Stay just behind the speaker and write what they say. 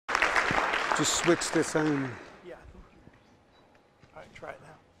just switch this on? Yeah. All right, try it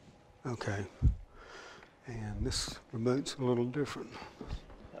now. Okay. And this remote's a little different.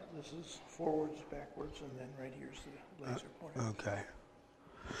 This is forwards, backwards, and then right here's the laser pointer.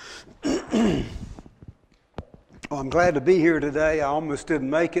 Okay. Well, I'm glad to be here today. I almost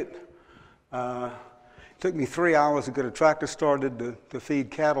didn't make it. It took me 3 hours to get a tractor started to feed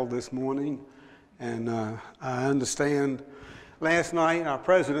cattle this morning. And I understand last night our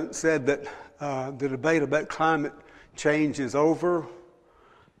president said that the debate about climate change is over.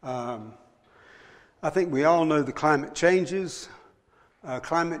 I think we all know the climate changes.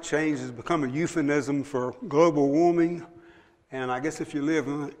 Climate change has become a euphemism for global warming. And I guess if you live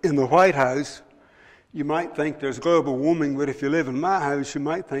in the White House, you might think there's global warming, but if you live in my house, you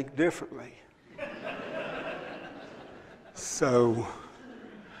might think differently. So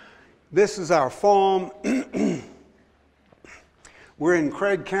this is our farm. We're in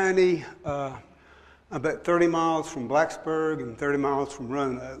Craig County, about 30 miles from Blacksburg and 30 miles from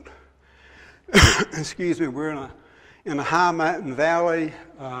Roanoke. Excuse me, we're in a high mountain valley,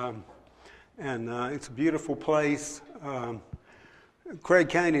 and it's a beautiful place. Craig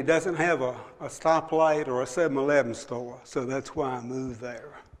County doesn't have a stoplight or a 7-Eleven store, so that's why I moved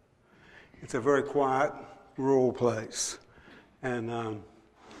there. It's a very quiet, rural place. And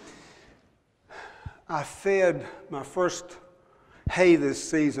I fed my first hay this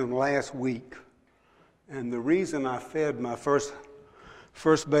season last week. And the reason I fed my first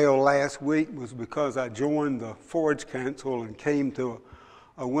bale last week was because I joined the Forage Council and came to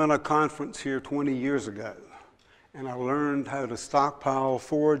a winter conference here 20 years ago. And I learned how to stockpile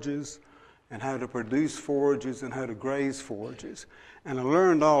forages and how to produce forages and how to graze forages. And I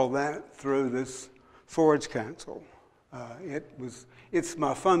learned all that through this Forage Council. It's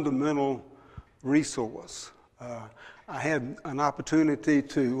my fundamental resource. I had an opportunity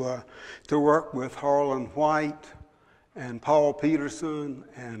to work with Harlan White and Paul Peterson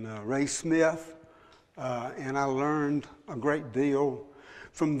and Ray Smith, and I learned a great deal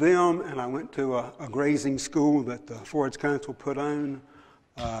from them, and I went to a grazing school that the Forage Council put on.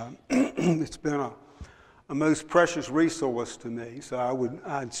 It's been a most precious resource to me, so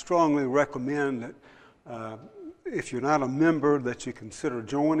I'd strongly recommend that if you're not a member, that you consider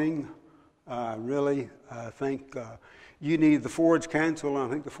joining. Really, I think you need the Forage Council, and I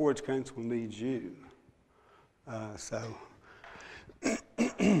think the Forage Council needs you.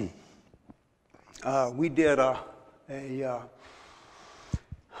 We did a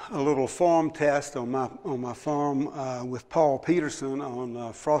little farm test on my farm with Paul Peterson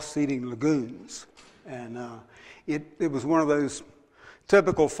on frost seeding lagoons, and it was one of those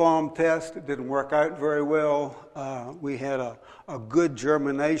typical farm tests. It didn't work out very well. We had a good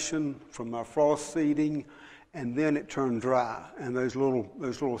germination from our frost seeding, and then it turned dry, and those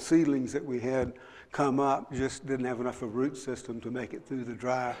little seedlings that we had come up just didn't have enough of a root system to make it through the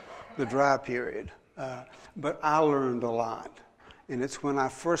dry period. But I learned a lot. And it's when I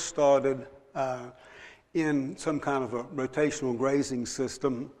first started in some kind of a rotational grazing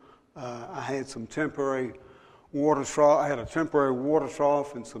system. I had some temporary water trough. I had a temporary water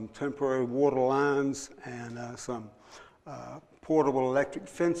trough and some temporary water lines and some portable electric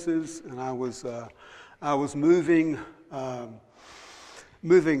fences. And I was moving a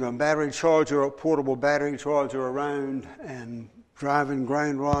portable battery charger around and driving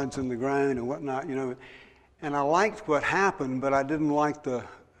ground rods in the ground and whatnot, And I liked what happened, but I didn't like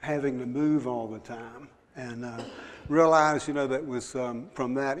having to move all the time. And realized, that was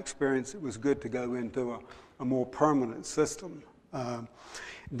from that experience, it was good to go into a more permanent system.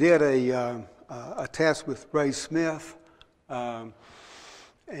 Did a test with Ray Smith, and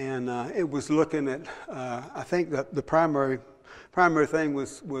it was looking at. I think that the primary thing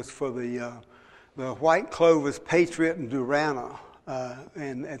was for the white clovers, Patriot and Durana.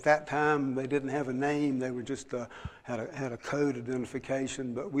 And at that time, they didn't have a name. They were just had a code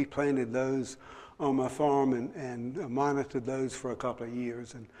identification. But we planted those on my farm and monitored those for a couple of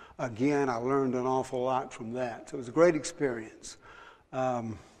years. And again, I learned an awful lot from that. So it was a great experience.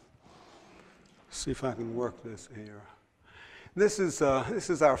 See if I can work this here. This is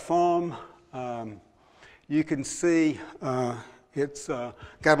our farm. You can see it's got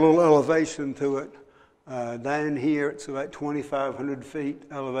a little elevation to it. Down here, it's about 2,500 feet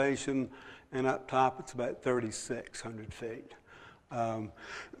elevation, and up top, it's about 3,600 feet.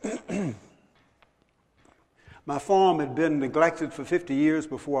 My farm had been neglected for 50 years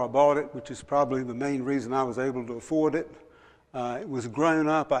before I bought it, which is probably the main reason I was able to afford it. It was grown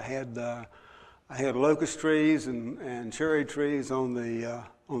up. I had locust trees and cherry trees on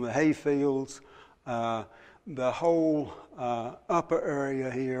the hay fields. The whole upper area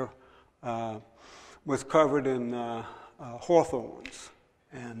here was covered in hawthorns,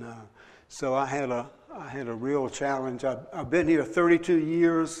 and so I had a real challenge. I've been here 32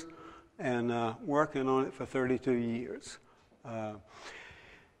 years, and working on it for 32 years.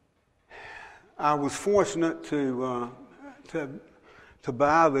 I was fortunate to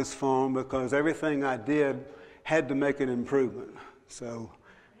buy this farm because everything I did had to make an improvement. So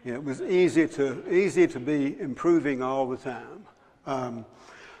it was easy to be improving all the time.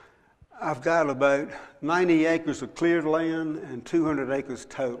 I've got about 90 acres of cleared land and 200 acres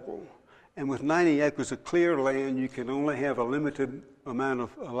total. And with 90 acres of cleared land, you can only have a limited amount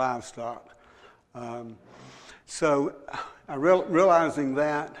of livestock. So realizing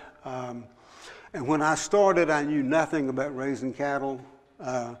that, and when I started, I knew nothing about raising cattle,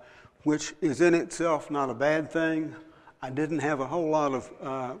 which is in itself not a bad thing. I didn't have a whole lot of,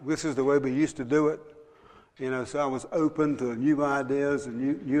 this is the way we used to do it, so I was open to new ideas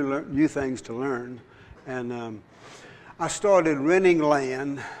and new things to learn. And I started renting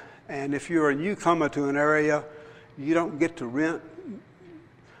land, and if you're a newcomer to an area, you don't get to rent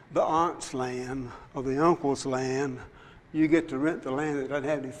the aunt's land or the uncle's land. You get to rent the land that doesn't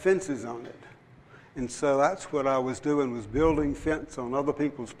have any fences on it. And so that's what I was doing, was building fence on other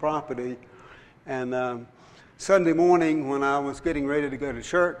people's property. And Sunday morning when I was getting ready to go to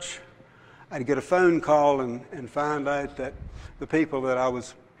church, I'd get a phone call and find out that the people that I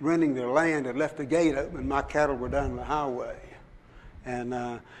was renting their land had left the gate open and my cattle were down the highway. And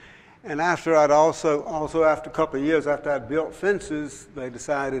after I'd also after a couple of years after I'd built fences, they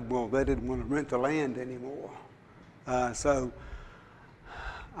decided, well, they didn't want to rent the land anymore. So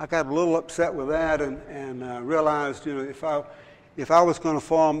I got a little upset with that and realized, if I was going to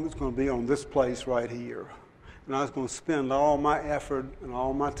farm, it was going to be on this place right here. And I was going to spend all my effort and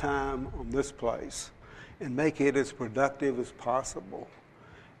all my time on this place and make it as productive as possible.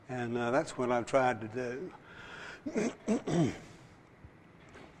 And that's what I've tried to do.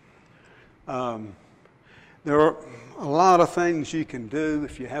 There are a lot of things you can do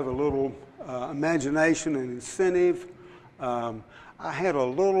if you have a little imagination and incentive. I had a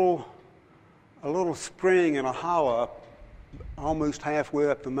little spring in a hollow up, almost halfway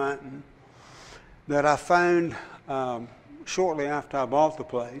up the mountain, that I found shortly after I bought the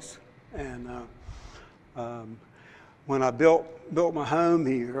place. And when I built my home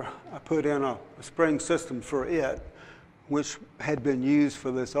here, I put in a spring system for it, which had been used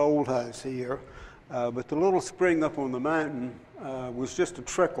for this old house here. But the little spring up on the mountain was just a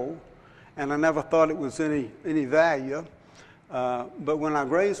trickle, and I never thought it was any value. But when I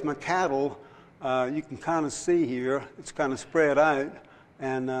grazed my cattle, you can kind of see here, it's kind of spread out,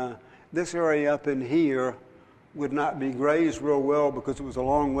 and this area up in here would not be grazed real well because it was a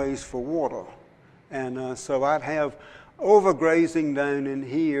long ways for water. And so I'd have overgrazing down in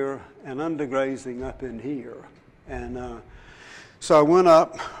here and undergrazing up in here. And so I went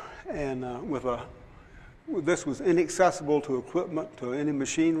up, and this was inaccessible to equipment, to any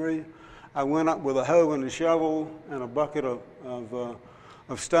machinery. I went up with a hoe and a shovel and a bucket of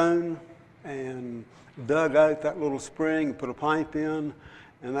stone and dug out that little spring and put a pipe in,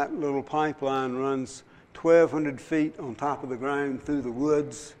 and that little pipeline runs 1,200 feet on top of the ground through the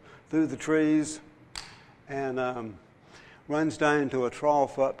woods, through the trees, and runs down to a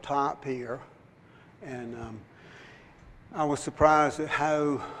trough up top here. And I was surprised at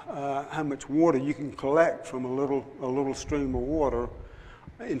how much water you can collect from a little stream of water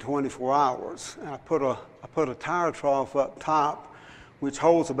in 24 hours. And I put a tire trough up top, which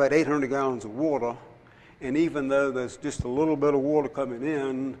holds about 800 gallons of water. And even though there's just a little bit of water coming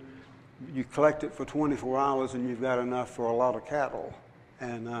in, you collect it for 24 hours, and you've got enough for a lot of cattle.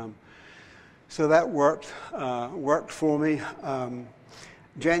 And so that worked for me.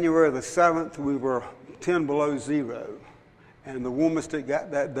 January the 7th, we were 10 below zero. And the warmest it got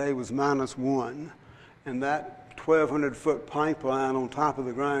that day was -1. And that 1,200-foot pipeline on top of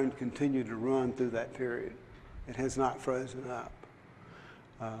the ground continued to run through that period. It has not frozen up.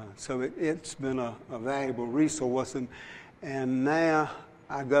 So it's been a valuable resource. And now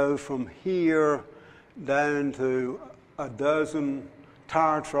I go from here down to a dozen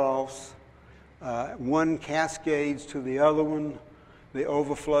tire troughs. One cascades to the other one. The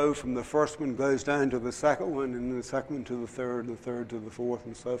overflow from the first one goes down to the second one, and the second one to the third to the fourth,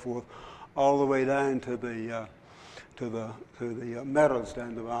 and so forth, all the way down to the meadows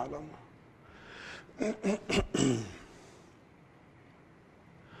down the bottom.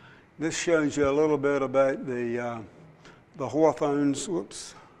 This shows you a little bit about the hawthorns.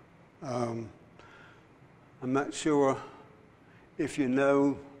 Whoops. I'm not sure if you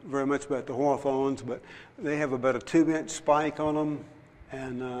know very much about the hawthorns, but they have about a 2-inch spike on them.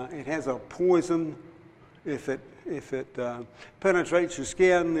 and it has a poison. If it penetrates your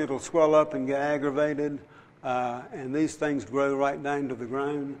skin, it'll swell up and get aggravated, and these things grow right down to the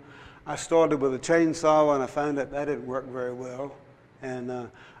ground. I started with a chainsaw, and I found that didn't work very well, and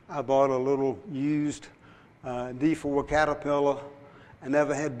I bought a little used D4 Caterpillar. I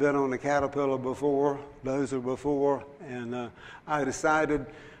never had been on a Caterpillar before, dozer before, and I decided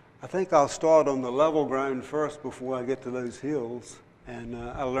I think I'll start on the level ground first before I get to those hills. And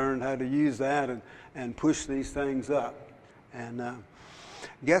I learned how to use that and push these things up. And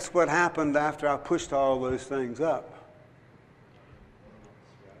guess what happened after I pushed all those things up?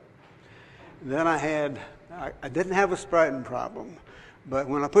 Then I didn't have a sprouting problem, but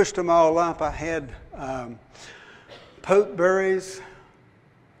when I pushed them all up, I had pokeberries,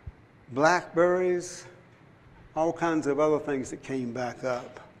 blackberries, all kinds of other things that came back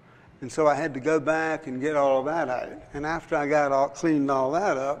up. And so I had to go back and get all of that out. And after I cleaned all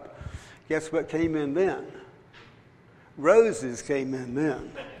that up, guess what came in then? Roses came in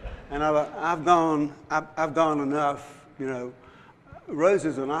then. And I've gone enough,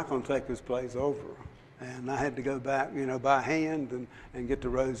 roses are not going to take this place over. And I had to go back, by hand and get the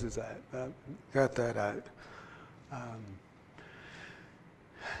roses out. Got that out.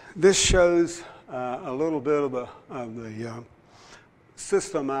 This shows a little bit of the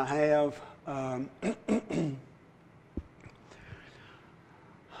system I have.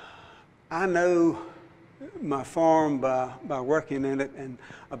 I know my farm by working in it, and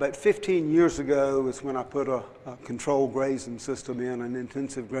about 15 years ago is when I put a controlled grazing system in, an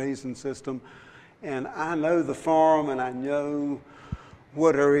intensive grazing system, and I know the farm and I know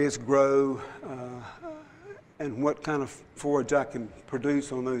what areas grow and what kind of forage I can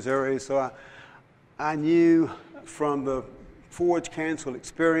produce on those areas. So I knew from the forage council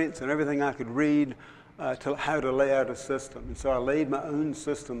experience and everything I could read how to lay out a system. And so I laid my own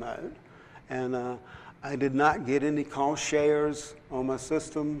system out. And I did not get any cost shares on my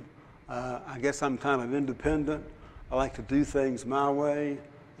system. I guess I'm kind of independent. I like to do things my way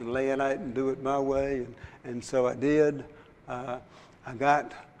and lay it out and do it my way. And so I did. I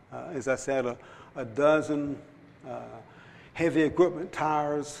got, as I said, a dozen heavy equipment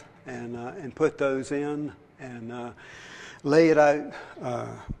tires and put those in and lay it out.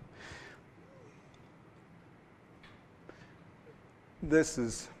 This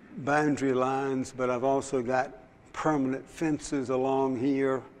is boundary lines, but I've also got permanent fences along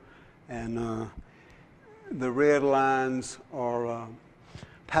here, and the red lines are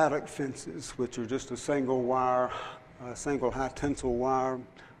paddock fences, which are just a single wire, a single high tensile wire.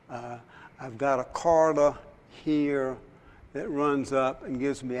 I've got a corridor here that runs up and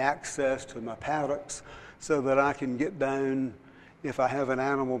gives me access to my paddocks, so that I can get down. If I have an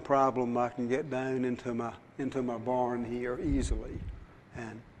animal problem, I can get down into my barn here easily.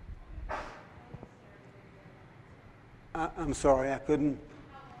 And I'm sorry, I couldn't.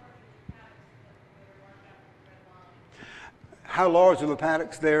 How large are the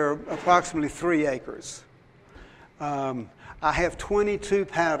paddocks? They're approximately 3 acres. I have 22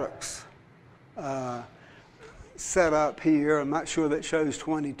 paddocks set up here. I'm not sure that shows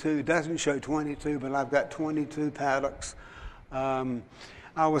 22. It doesn't show 22, but I've got 22 paddocks. I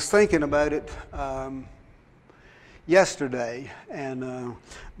was thinking about it yesterday, and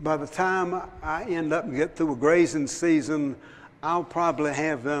by the time I end up and get through a grazing season, I'll probably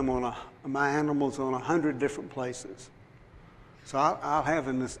have them my animals on 100 different places. So I'll have,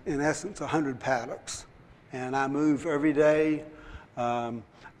 in essence, 100 paddocks, and I move every day.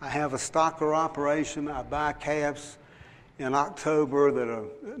 I have a stocker operation. I buy calves in October that are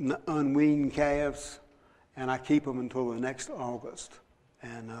unweaned calves, and I keep them until the next August.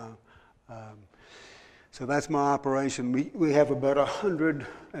 And so that's my operation. We have about 100,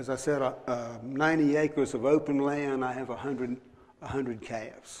 as I said, 90 acres of open land. I have 100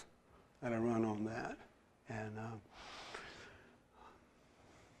 calves that I run on that. And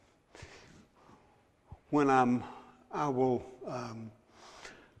I will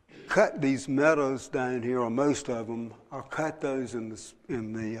cut these meadows down here, or most of them. I'll cut those in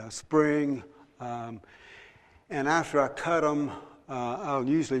the spring, and after I cut them, I'll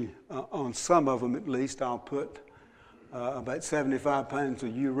usually, on some of them at least, I'll put about 75 pounds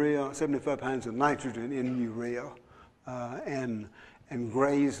of urea, 75 pounds of nitrogen in urea, and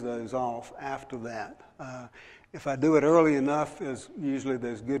graze those off after that. If I do it early enough, usually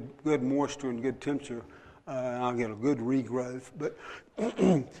there's good moisture and good temperature, I'll get a good regrowth. But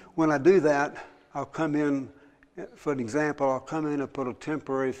when I do that, I'll come in, for an example, I'll come in and put a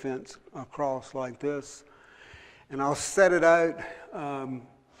temporary fence across like this, and I'll set it out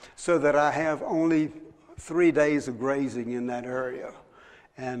so that I have only 3 days of grazing in that area.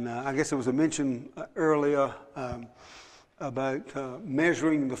 And I guess there was a mention earlier about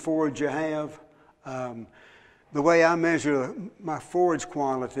measuring the forage you have. The way I measure my forage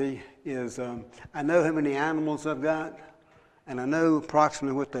quality is I know how many animals I've got, and I know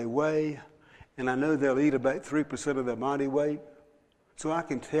approximately what they weigh, and I know they'll eat about 3% of their body weight. So I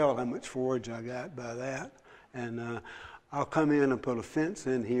can tell how much forage I got by that. And I'll come in and put a fence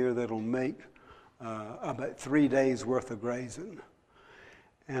in here that'll make about 3 days worth of grazing.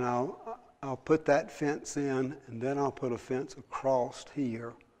 And I'll put that fence in, and then I'll put a fence across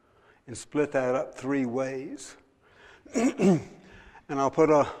here and split that up 3 ways. And I'll put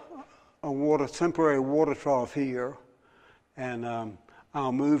a temporary water trough here, and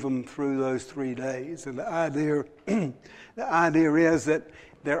I'll move them through those 3 days. And the idea is that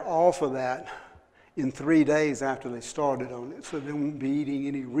they're off of that in 3 days after they started on it, so they won't be eating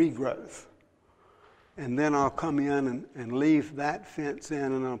any regrowth. And then I'll come in and leave that fence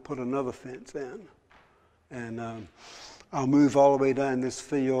in, and I'll put another fence in. And I'll move all the way down this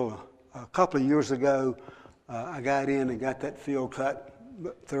field. A couple of years ago, I got in and got that field cut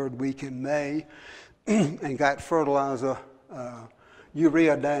the 3rd week in May and got fertilizer,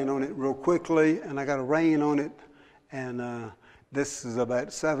 urea down on it real quickly, and I got a rain on it. And this is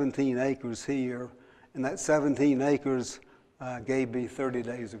about 17 acres here, and that 17 acres gave me 30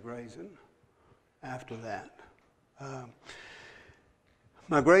 days of grazing after that.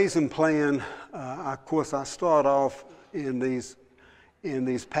 My grazing plan, of course, I start off in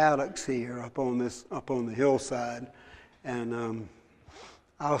these paddocks here up on the hillside, and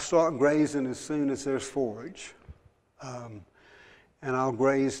I'll start grazing as soon as there's forage, and I'll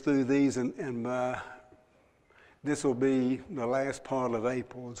graze through these, and this will be the last part of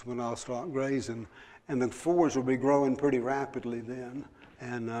April is when I'll start grazing, and the forage will be growing pretty rapidly then,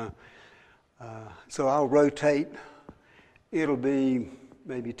 and so I'll rotate. It'll be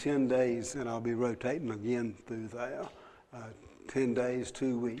maybe 10 days, and I'll be rotating again through there. 10 days,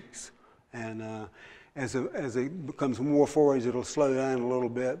 2 weeks. And as it becomes more forage, it'll slow down a little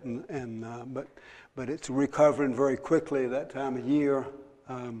bit, but it's recovering very quickly that time of year.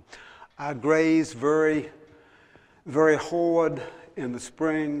 I graze very, very hard in the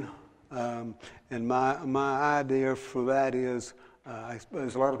spring, and my idea for that is, I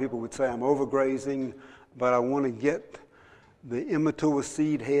suppose a lot of people would say I'm overgrazing, but I want to get the immature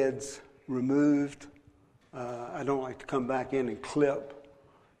seed heads removed. I don't like to come back in and clip,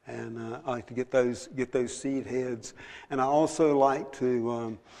 and I like to get those seed heads. And I also like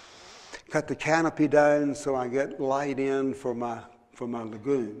to cut the canopy down so I get light in for my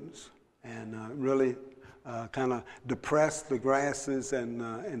legumes, and really kind of depress the grasses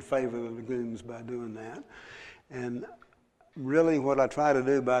and favor the legumes by doing that. And really what I try to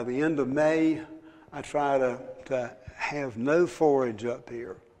do by the end of May, I try to have no forage up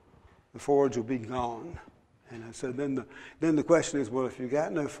here. The forage will be gone. And so then the question is, well, if you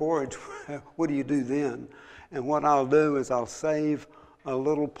got no forage, what do you do then? And what I'll do is I'll save a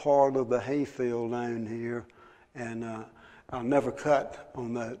little part of the hayfield down here, and I'll never cut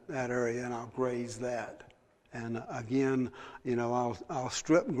on that area, and I'll graze that. And again, I'll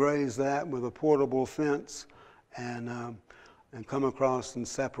strip graze that with a portable fence, and come across and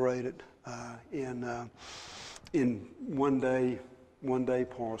separate it in one day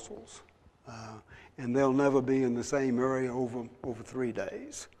parcels. And they'll never be in the same area over 3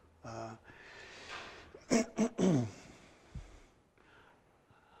 days.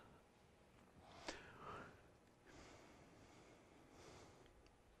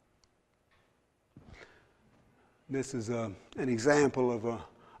 This is an example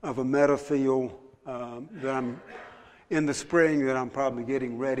of a meadow field that I'm in the spring that I'm probably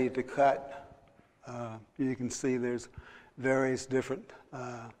getting ready to cut. You can see there's various different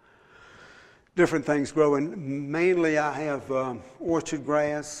things growing. Mainly I have orchard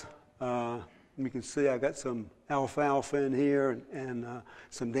grass. You can see I got some alfalfa in here, and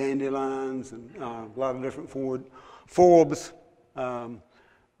some dandelions, and a lot of different forbs.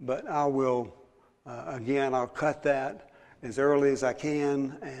 But I will, again, I'll cut that as early as I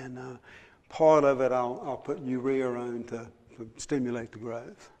can, and part of it I'll put urea on to stimulate the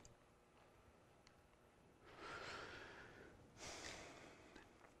growth.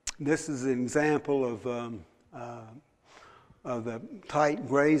 This is an example of the tight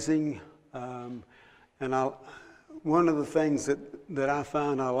grazing, and one of the things that I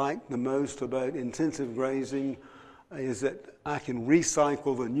find I like the most about intensive grazing is that I can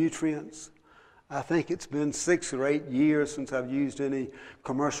recycle the nutrients. I think it's been 6 or 8 years since I've used any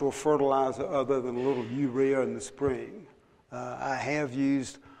commercial fertilizer other than a little urea in the spring. I have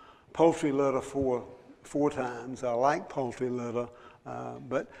used poultry litter four times. I like poultry litter.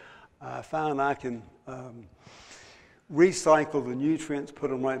 But I found I can recycle the nutrients, put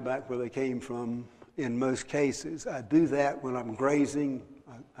them right back where they came from in most cases. I do that when I'm grazing.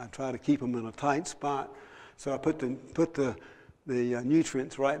 I try to keep them in a tight spot. So I put the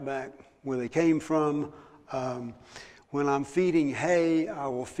nutrients right back where they came from. When I'm feeding hay, I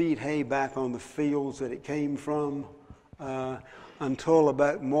will feed hay back on the fields that it came from until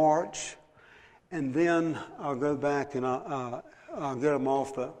about March, and then I'll go back and I'll get them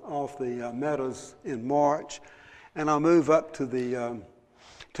off the meadows in March, and I'll move up to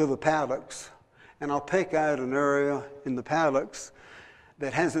the paddocks, and I'll pick out an area in the paddocks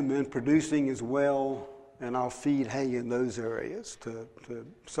that hasn't been producing as well, and I'll feed hay in those areas to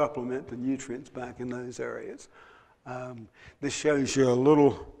supplement the nutrients back in those areas. This shows you a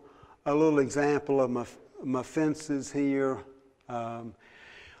little example of my fences here.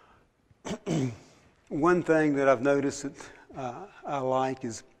 One thing that I've noticed that I like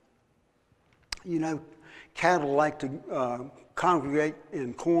is, cattle like to congregate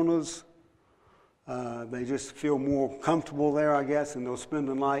in corners. They just feel more comfortable there, I guess, and they'll spend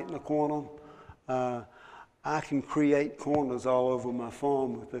the night in the corner. I can create corners all over my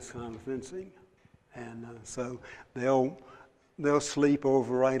farm with this kind of fencing. And so they'll sleep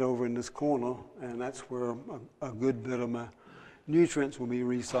right over in this corner, and that's where a good bit of my nutrients will be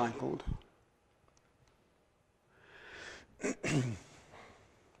recycled.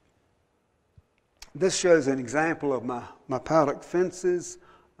 This shows an example of my paddock fences.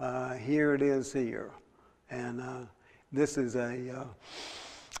 Here it is here, and this is a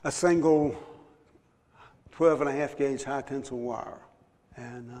single 12.5 gauge high tensile wire,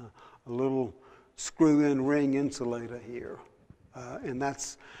 and a little screw-in ring insulator here, and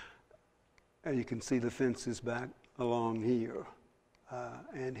that's, you can see the fences back along here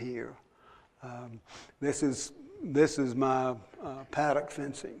and here. This is my paddock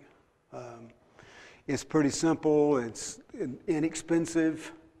fencing. It's pretty simple. It's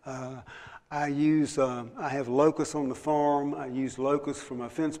inexpensive. I have locusts on the farm. I use locusts for my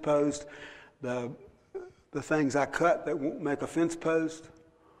fence post. The things I cut that won't make a fence post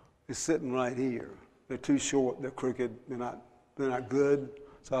is sitting right here. They're too short. They're crooked. They're not good.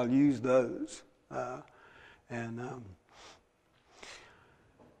 So I'll use those.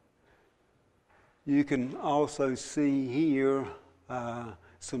 You can also see here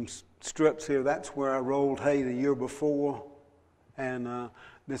some strips here. That's where I rolled hay the year before, and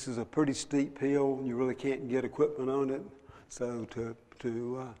this is a pretty steep hill. You really can't get equipment on it. So to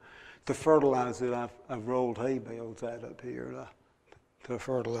fertilize it, I've rolled hay bales out up here to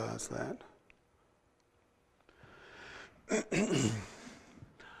fertilize that.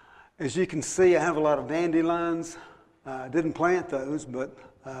 As you can see, I have a lot of dandelions. I didn't plant those, but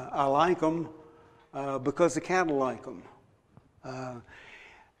I like them because the cattle like them.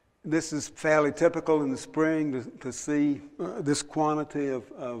 This is fairly typical in the spring to see this quantity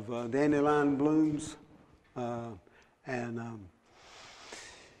of dandelion blooms.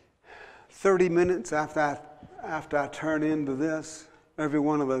 30 minutes after I turn into this, every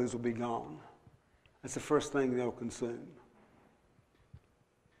one of those will be gone. That's the first thing they'll consume.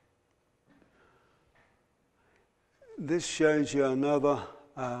 This shows you another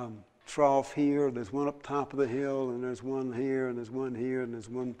trough here. There's one up top of the hill, and there's one here, and there's one here, and there's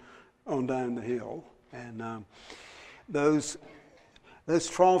one on down the hill. And those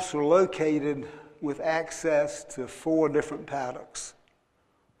troughs are located with access to 4 different paddocks.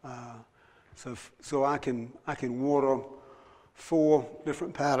 So I can water 4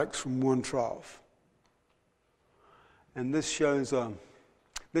 different paddocks from one trough. And this shows a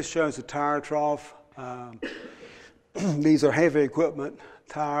tire trough. These are heavy equipment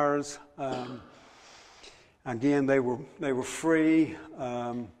tires. Again, they were free.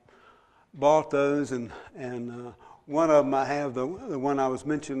 Bought those, and one of them I have, the one I was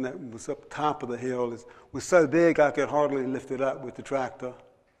mentioning that was up top of the hill, was so big I could hardly lift it up with the tractor.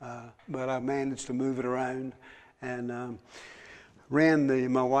 But I managed to move it around, and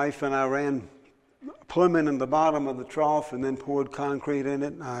my wife and I ran plumbing in the bottom of the trough and then poured concrete in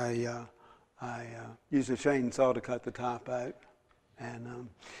it. I used a chainsaw to cut the top out. And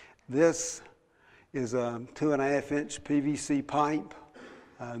this is a 2.5-inch PVC pipe.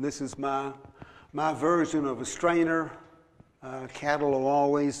 This is my version of a strainer. Cattle will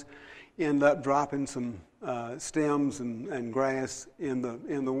always end up dropping some stems and grass in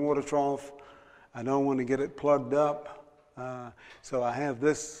the water trough. I don't want to get it plugged up, so I have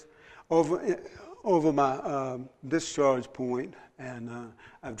this over my discharge point, and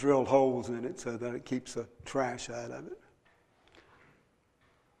I've drilled holes in it so that it keeps the trash out of it.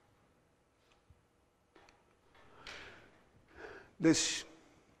 This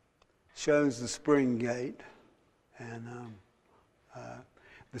shows the spring gate, and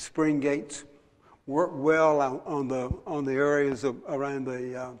the spring gates work well on the areas around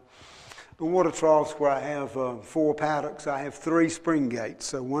the water troughs where I have 4 paddocks. I have 3 spring gates,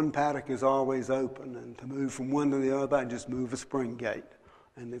 so one paddock is always open, and to move from one to the other, I just move a spring gate,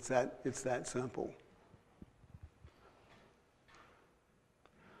 and it's that simple.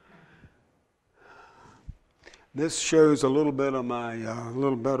 This shows a little bit of my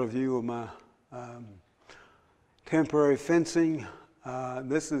little better view of my temporary fencing.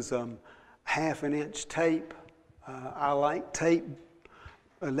 This is 1/2 inch tape. I like tape,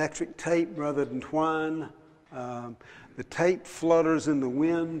 electric tape rather than twine. The tape flutters in the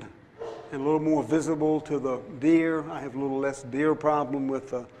wind and a little more visible to the deer. I have a little less deer problem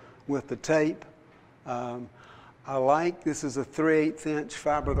with the tape. This is a 3/8 inch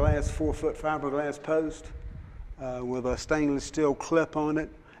fiberglass, 4-foot fiberglass post with a stainless steel clip on it,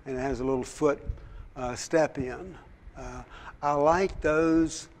 and it has a little foot step in. I like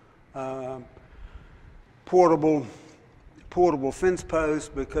those portable fence posts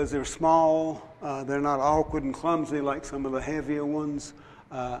because they're small. They're not awkward and clumsy like some of the heavier ones.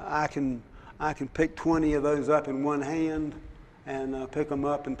 I can pick 20 of those up in one hand and pick them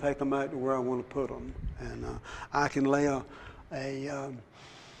up and take them out to where I want to put them. And I can lay a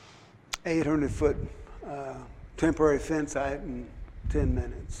 800-foot temporary fence out in 10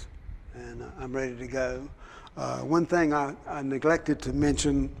 minutes, and I'm ready to go. One thing I neglected to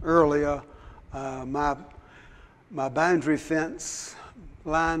mention earlier, my boundary fence,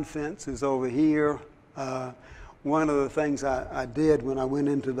 line fence is over here. One of the things I did when I went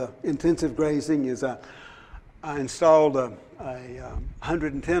into the intensive grazing is I installed a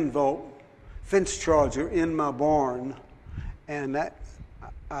 110-volt fence charger in my barn, and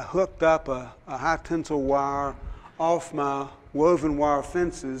I hooked up a high tensile wire off my woven wire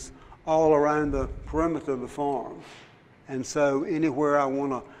fences all around the perimeter of the farm. And so anywhere I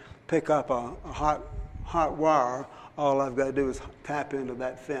want to pick up a hot wire, all I've got to do is tap into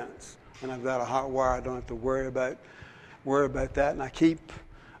that fence, and I've got a hot wire. I don't have to worry about that. And I keep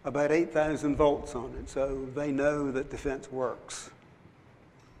about 8,000 volts on it, so they know that the fence works.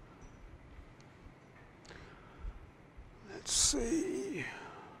 Let's see.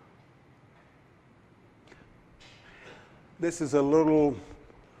 This is a little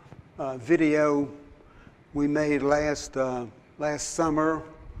video we made last summer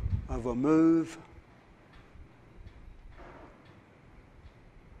of a move.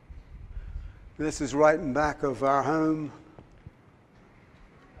 This is right in back of our home.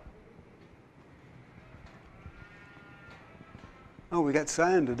 Oh, we got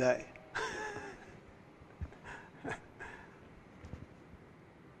sound today.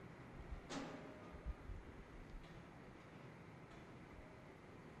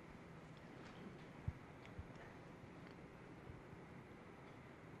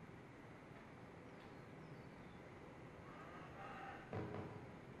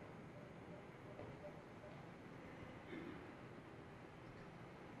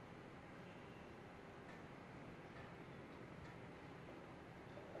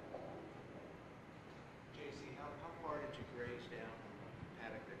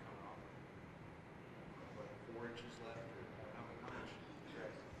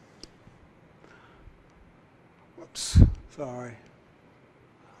 Whoops, sorry.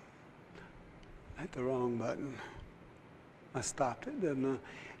 I hit the wrong button. I stopped it, didn't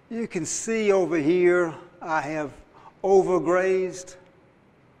I? You can see over here I have overgrazed.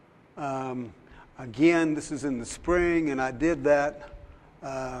 Again, this is in the spring, and I did that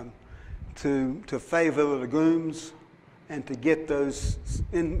to favor the legumes and to get those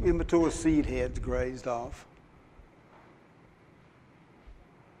immature seed heads grazed off.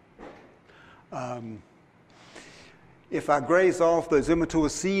 If I graze off those immature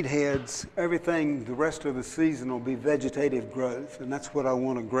seed heads, everything the rest of the season will be vegetative growth, and that's what I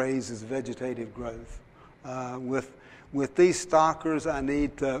want to graze is vegetative growth. With these stockers, I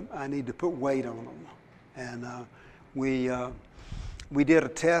need to put weight on them, and we did a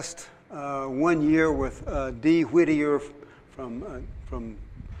test 1 year with D. Whittier from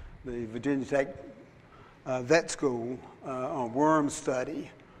the Virginia Tech vet school on worm study,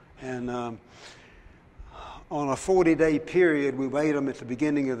 and on a 40-day period, we weighed them at the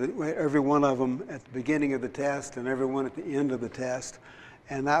beginning of every one of them at the beginning of the test and every one at the end of the test.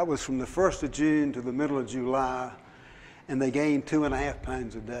 And that was from the 1st of June to the middle of July, and they gained 2.5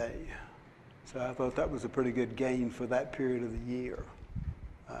 pounds a day. So I thought that was a pretty good gain for that period of the year.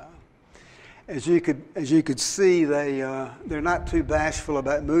 As you could see, they're not too bashful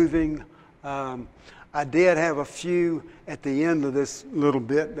about moving. I did have a few at the end of this little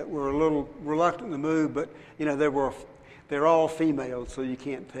bit that were a little reluctant to move, but you know they're all females, so you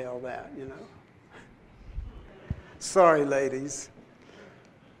can't tell that, you know. Sorry, ladies.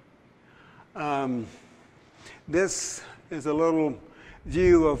 This is a little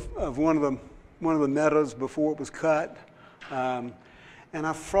view of one of the meadows before it was cut, and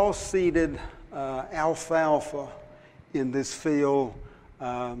I frost seeded alfalfa in this field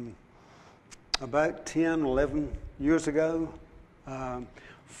about 10, 11 years ago.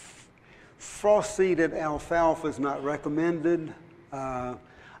 Frost seeded alfalfa is not recommended. I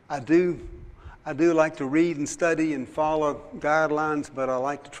do like to read and study and follow guidelines, but I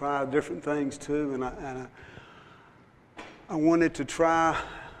like to try different things too. And I wanted to try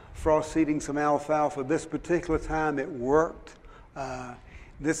frost seeding some alfalfa. This particular time it worked.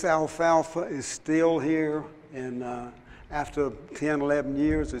 This alfalfa is still here, and after 10, 11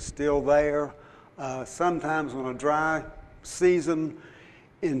 years, it's still there. Sometimes on a dry season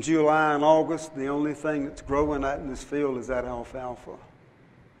in July and August, the only thing that's growing out in this field is that alfalfa.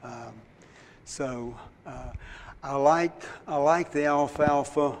 So I like the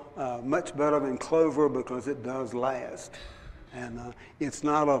alfalfa much better than clover because it does last, and it's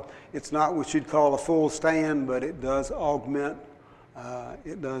not what you'd call a full stand, but it does augment.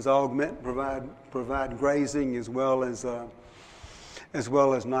 Provide grazing as well as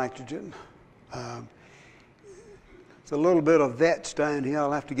nitrogen. It's a little bit of vetch down here.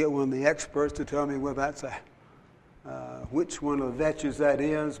 I'll have to get one of the experts to tell me whether that's which one of the vetches that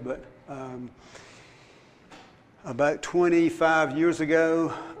is, but. About 25 years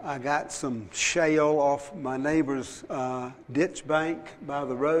ago, I got some shale off my neighbor's ditch bank by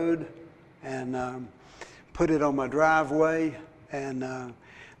the road and put it on my driveway. And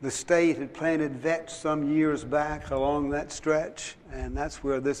the state had planted vetch some years back along that stretch, and that's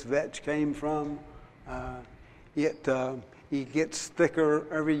where this vetch came from. It gets thicker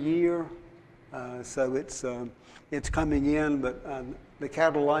every year, so it's coming in, but the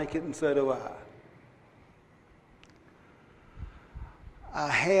cattle like it, and so do I. I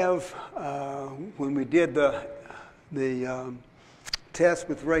have, when we did the test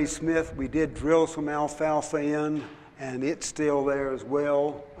with Ray Smith, we did drill some alfalfa in, and it's still there as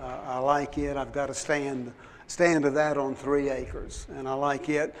well. I like it. I've got a stand of that on 3 acres, and I like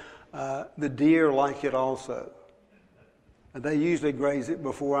it. The deer like it also. They usually graze it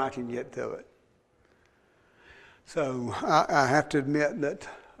before I can get to it. So I have to admit that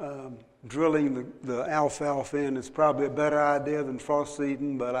drilling the alfalfa in is probably a better idea than frost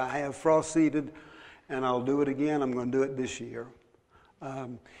seeding, but I have frost seeded, and I'll do it again. I'm going to do it this year.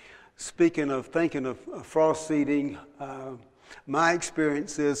 Thinking of frost seeding, my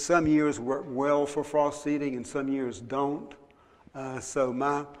experience is some years work well for frost seeding and some years don't. So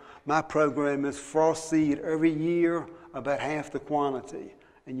my program is frost seed every year about half the quantity,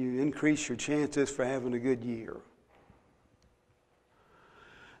 and you increase your chances for having a good year.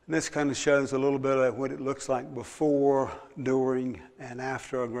 And this kind of shows a little bit of what it looks like before, during, and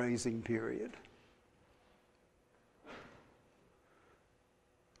after a grazing period.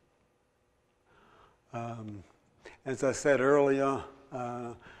 As I said earlier,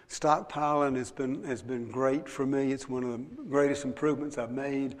 stockpiling has been great for me. It's one of the greatest improvements I've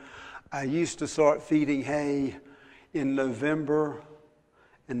made. I used to start feeding hay in November,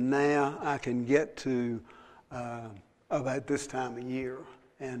 and now I can get to about this time of year.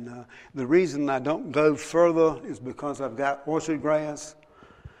 And the reason I don't go further is because I've got orchard grass.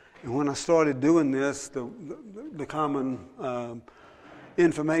 And when I started doing this, the common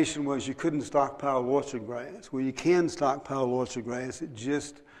information was you couldn't stockpile orchard grass. Well, you can stockpile orchard grass. It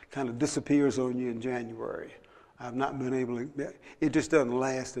just kind of disappears on you in January. I've not been able to, it just doesn't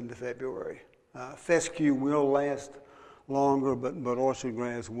last into February. Fescue will last longer, but orchard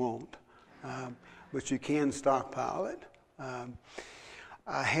grass won't. But you can stockpile it.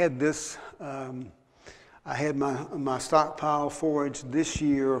 I had this, I had my stockpile forage this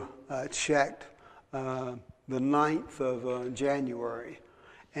year checked the 9th of January,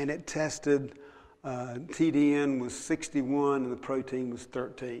 and it tested, TDN was 61 and the protein was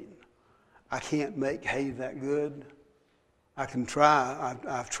 13. I can't make hay that good. I can try,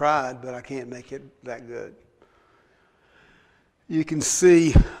 I've tried, but I can't make it that good. You can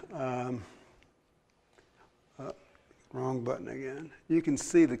see, wrong button again. You can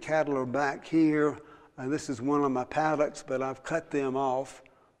see the cattle are back here. This is one of my paddocks, but I've cut them off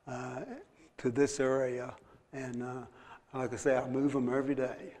to this area. And like I say, I move them every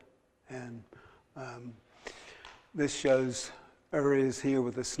day. And this shows areas here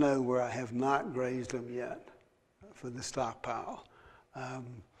with the snow where I have not grazed them yet for the stockpile.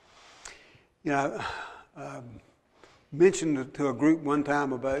 You know, mentioned it to a group one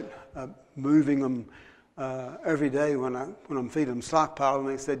time about moving them every day when I'm feeding them stockpile, and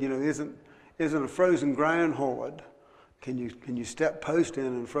they said, you know, isn't a frozen ground hard? Can you step post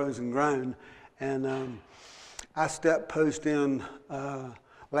in frozen ground? And I stepped post in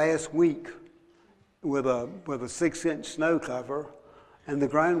last week with a 6-inch snow cover, and the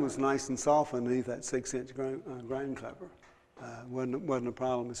ground was nice and soft underneath that 6-inch ground cover. Wasn't a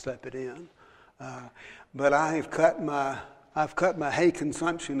problem to step it in. But I've cut my hay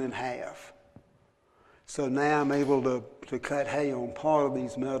consumption in half. So now I'm able to cut hay on part of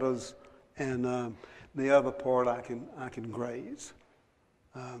these meadows, and the other part I can graze.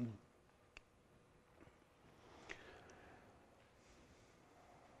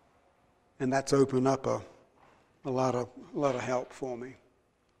 And that's opened up a lot of help for me.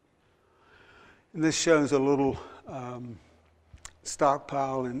 And this shows a little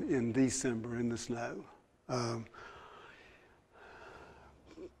stockpile in December in the snow.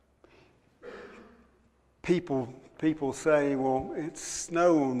 People say, well, it's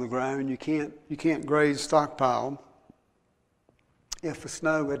snow on the ground. You can't graze stockpile. If the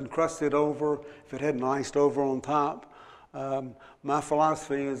snow hadn't crusted over, if it hadn't iced over on top, my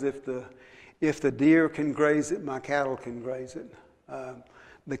philosophy is if the deer can graze it, my cattle can graze it.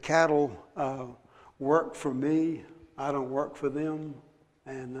 The cattle work for me. I don't work for them,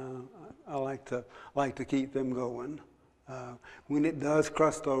 and I like to keep them going. When it does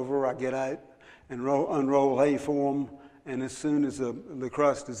crust over, I get out and unroll hay for them, and as soon as the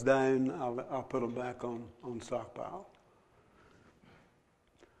crust is down, I'll put them back on stockpile.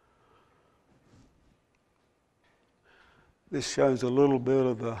 This shows a little bit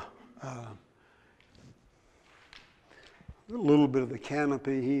of the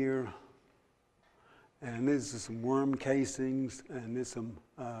canopy here, and this is some worm casings, and there's some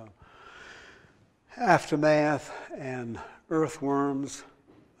aftermath and earthworms.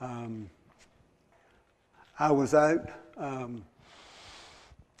 I was out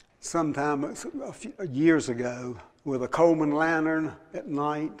sometime a few years ago with a Coleman lantern at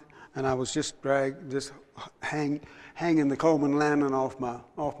night, and I was just hanging the Coleman lantern off my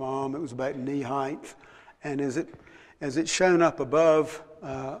arm. It was about knee height, and as it shone up above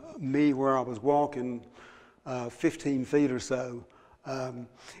me where I was walking 15 feet or so,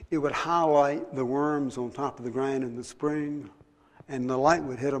 it would highlight the worms on top of the ground in the spring, and the light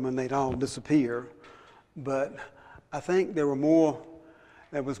would hit them and they'd all disappear. But I think there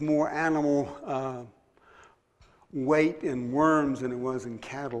was more animal weight in worms than it was in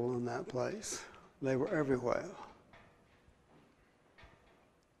cattle in that place. They were everywhere.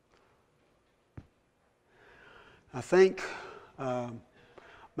 I think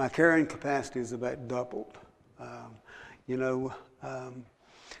my carrying capacity is about doubled.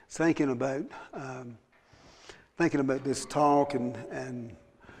 Thinking about this talk and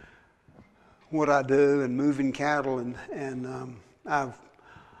what I do and moving cattle, and I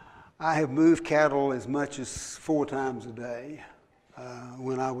have moved cattle as much as 4 times a day.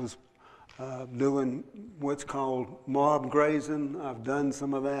 When I was doing what's called mob grazing, I've done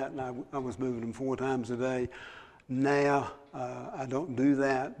some of that, and I was moving them 4 times a day. Now I don't do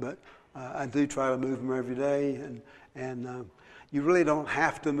that, but I do try to move them every day, and you really don't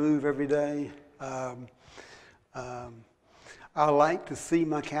have to move every day. I like to see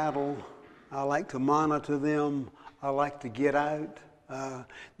my cattle. I like to monitor them. I like to get out.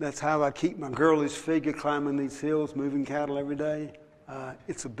 That's how I keep my girlish figure climbing these hills, moving cattle every day.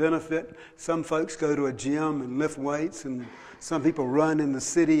 It's a benefit. Some folks go to a gym and lift weights, and some people run in the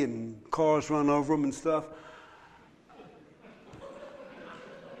city and cars run over them and stuff.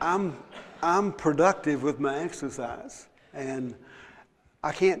 I'm productive with my exercise, and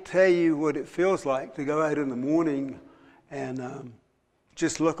I can't tell you what it feels like to go out in the morning and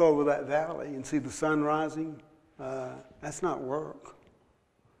just look over that valley and see the sun rising. That's not work.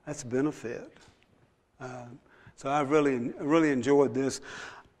 That's a benefit. So I really enjoyed this.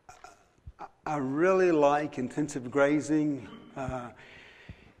 I really like intensive grazing.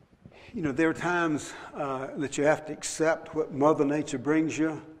 There are times that you have to accept what Mother Nature brings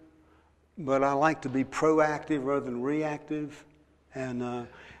you, but I like to be proactive rather than reactive and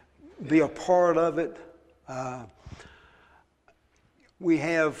be a part of it. We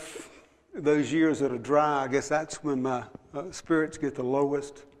have those years that are dry. I guess that's when my spirits get the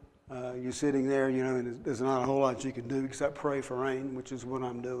lowest. You're sitting there, and there's not a whole lot you can do except pray for rain, which is what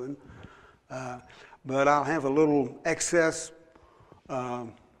I'm doing. But I'll have a little excess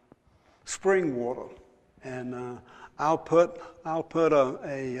spring water, and I'll put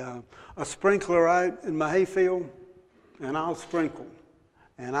a sprinkler out in my hayfield, and I'll sprinkle,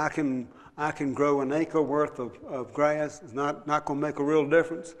 and I can I can grow an acre worth of grass. It's not going to make a real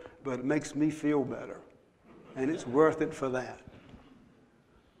difference, but it makes me feel better. And it's worth it for that.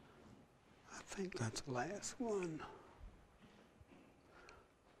 I think that's the last one.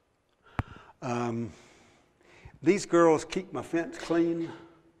 These girls keep my fence clean.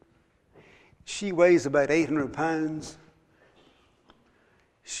 She weighs about 800 pounds.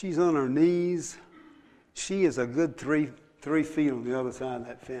 She's on her knees. She is a good 3 feet on the other side of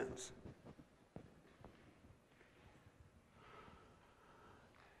that fence.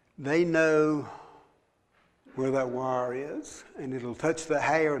 They know where that wire is, and it'll touch the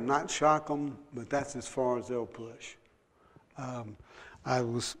hair and not shock them, but that's as far as they'll push. I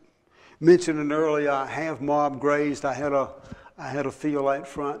was mentioning earlier, I have mob grazed. I had a field out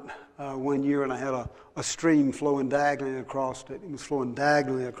front one year, and I had a stream flowing diagonally across it. It was flowing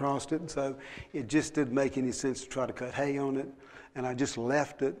diagonally across it, and so it just didn't make any sense to try to cut hay on it, and I just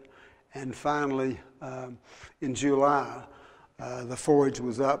left it. And finally, in July, the forage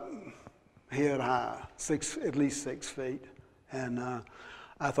was up head high, at least 6 feet. And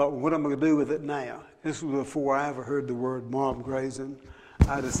I thought, well, what am I going to do with it now? This was before I ever heard the word mob grazing.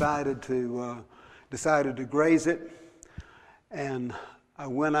 I decided to graze it, and I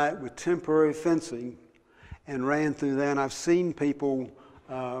went out with temporary fencing and ran through there. And I've seen people,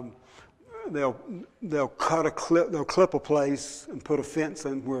 they'll clip a place and put a fence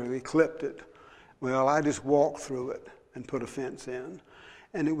in where they clipped it. Well, I just walked through it and put a fence in.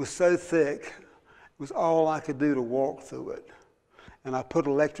 And it was so thick, it was all I could do to walk through it. And I put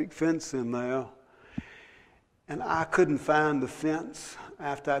electric fence in there, and I couldn't find the fence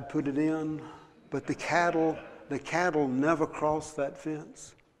after I'd put it in, but the cattle never crossed that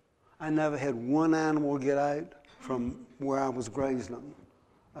fence. I never had one animal get out from where I was grazing them.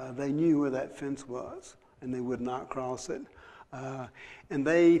 They knew where that fence was, and they would not cross it. And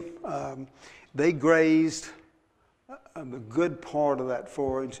they grazed the good part of that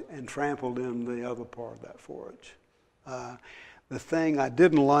forage and trampled in the other part of that forage. The thing I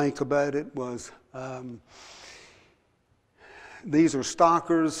didn't like about it was these are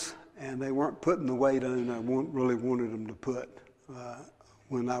stockers, and they weren't putting the weight on I really wanted them to put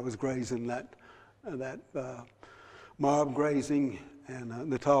when I was grazing that mob grazing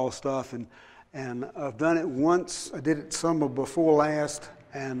and the tall stuff. And I've done it once. I did it summer before last,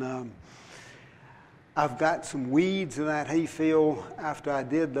 and I've got some weeds in that hayfield after I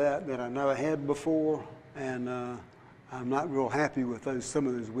did that I never had before, and I'm not real happy with some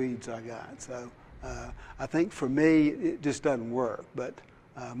of those weeds I got. So I think for me it just doesn't work, but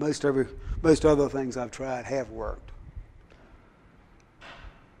most other things I've tried have worked.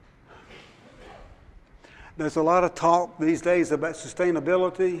 There's a lot of talk these days about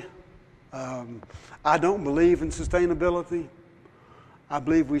sustainability. I don't believe in sustainability. I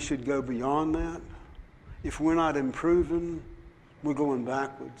believe we should go beyond that. If we're not improving, we're going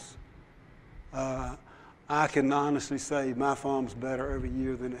backwards. I can honestly say my farm's better every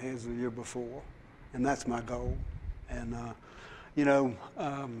year than it has the year before, and that's my goal. And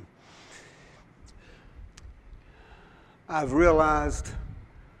I've realized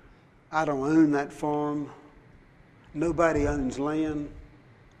I don't own that farm. Nobody owns land.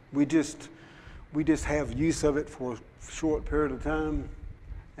 We just have use of it for a short period of time.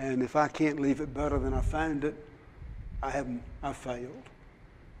 And if I can't leave it better than I found it, I've failed.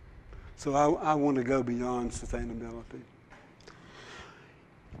 So I want to go beyond sustainability.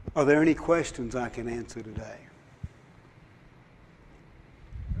 Are there any questions I can answer today?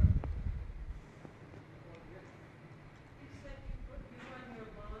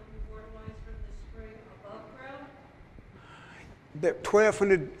 They're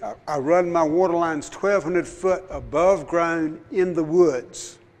 1,200. I run my water lines 1,200 foot above ground in the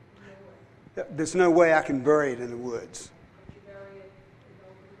woods. There's no way I can bury it in the woods.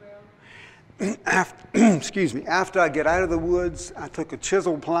 Excuse me. After I get out of the woods, I took a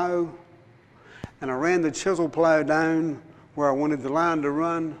chisel plow, and I ran the chisel plow down where I wanted the line to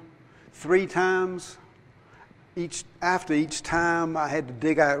run 3 times. After each time, I had to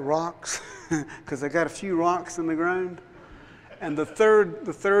dig out rocks because I got a few rocks in the ground. And the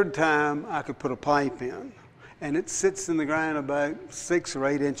third time, I could put a pipe in, and it sits in the ground about 6 or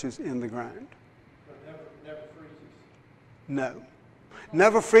 8 inches in the ground. But never freezes? No.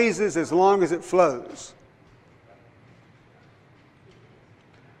 Never freezes as long as it flows.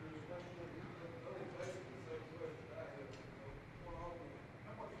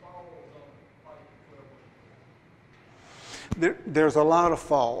 There's a lot of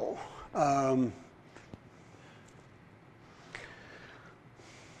fall.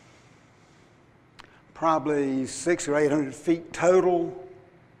 Probably 600 or 800 feet total.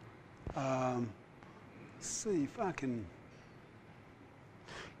 Let's see if I can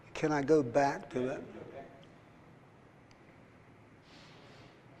I go back to that?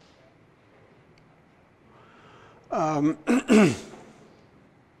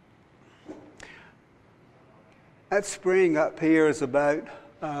 That spring up here is about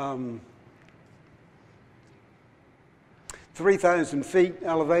 3,000 feet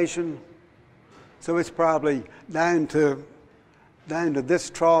elevation, so it's probably down to this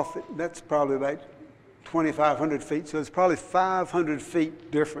trough. That's probably about 2,500 feet. So it's probably 500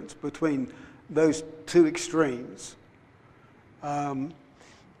 feet difference between those two extremes.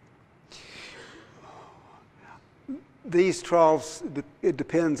 These troughs, it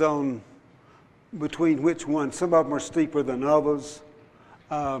depends on between which one. Some of them are steeper than others.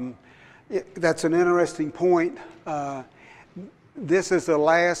 That's an interesting point. This is the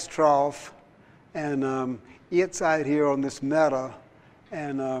last trough, and it's out here on this meadow,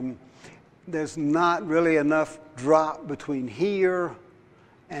 and there's not really enough drop between here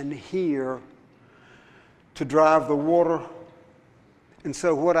and here to drive the water. And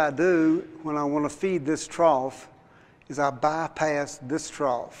so what I do when I want to feed this trough is I bypass this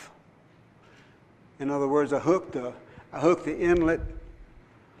trough. In other words, I hook the inlet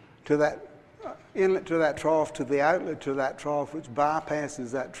to that trough to the outlet to that trough, which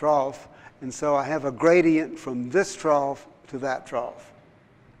bypasses that trough, and so I have a gradient from this trough to that trough,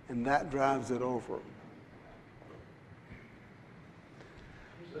 and that drives it over.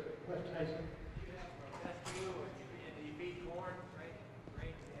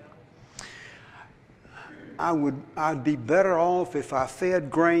 I'd be better off if I fed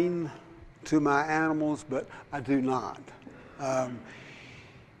grain to my animals, but I do not.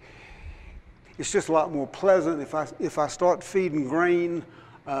 It's just a lot more pleasant if I start feeding grain.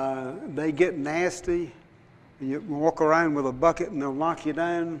 They get nasty. You walk around with a bucket and they'll knock you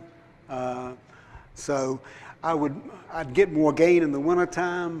down. So I'd get more gain in the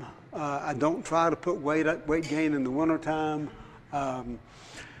wintertime. I don't try to put weight gain in the wintertime.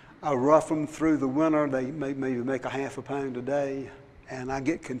 I rough them through the winter. They maybe make a half a pound a day, and I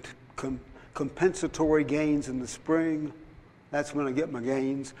get compensatory gains in the spring. That's when I get my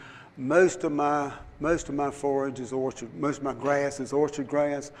gains. Most of my forage is orchard. Most of my grass is orchard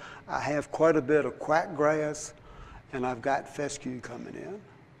grass. I have quite a bit of quack grass, and I've got fescue coming in.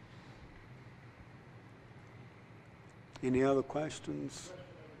 Any other questions?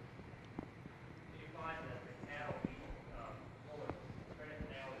 Do you find that the cattle eat full of credit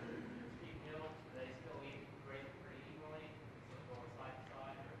now that they're steep hills? Do they still eat grain pretty evenly? Is it going side to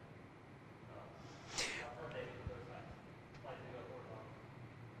side, or I've heard they do go slightly go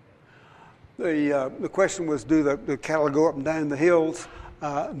horizontal. The question was, do the cattle go up and down the hills?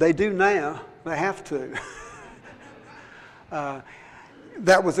 They do now. They have to.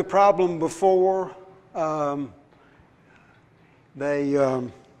 That was a problem before. The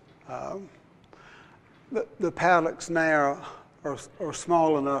paddocks now are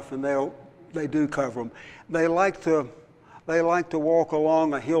small enough, and they do cover them. They like to walk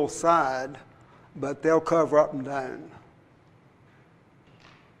along a hillside, but they'll cover up and down.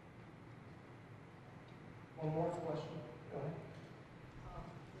 One more question. Go ahead.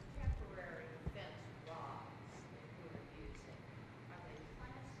 The temporary fence rods that you're using, are they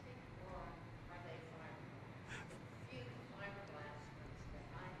plastic or are they fiberglass? The few fiberglass ones that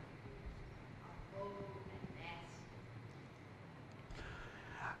I have used are old and nasty.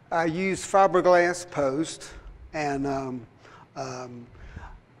 I use fiberglass posts, and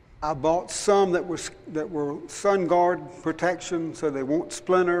I bought some that were sun guard protection, so they won't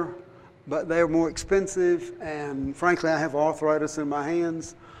splinter. But they're more expensive, and frankly, I have arthritis in my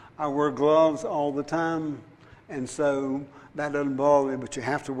hands. I wear gloves all the time, and so that doesn't bother me, but you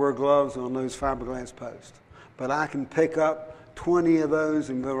have to wear gloves on those fiberglass posts. But I can pick up 20 of those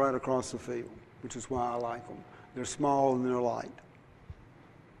and go right across the field, which is why I like them. They're small and they're light.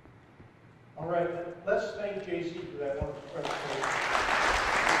 All right, let's thank JC for that wonderful presentation.